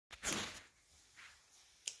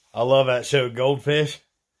I love that show, Goldfish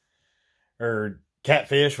or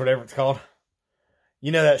Catfish, whatever it's called.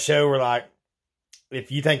 You know that show where, like,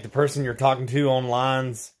 if you think the person you're talking to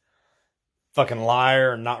online's fucking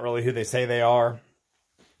liar and not really who they say they are,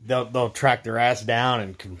 they'll track their ass down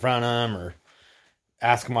and confront them or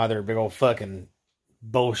ask them why they're a big old fucking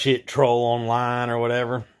bullshit troll online or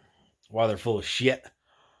whatever, why they're full of shit.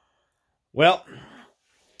 Well,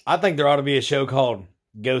 I think there ought to be a show called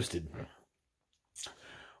Ghosted,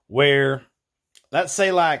 where, let's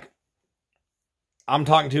say, like, I'm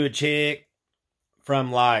talking to a chick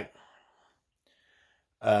from, like,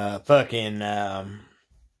 fucking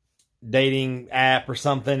dating app or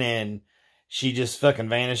something, and she just fucking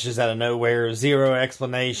vanishes out of nowhere. Zero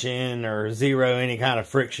explanation or zero any kind of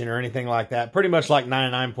friction or anything like that. Pretty much like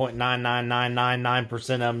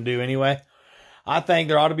 99.99999% of them do anyway. I think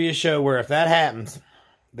there ought to be a show where if that happens,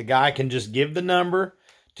 the guy can just give the number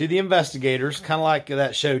to the investigators, kind of like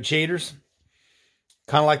that show Cheaters,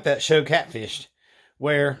 kind of like that show Catfished,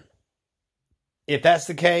 where if that's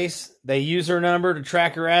the case, they use her number to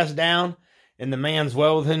track her ass down, and the man's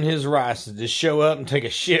well within his rights to just show up and take a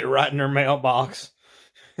shit right in her mailbox.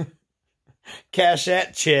 Cash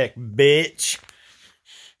that check, bitch.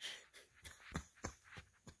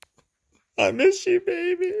 I miss you,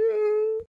 baby.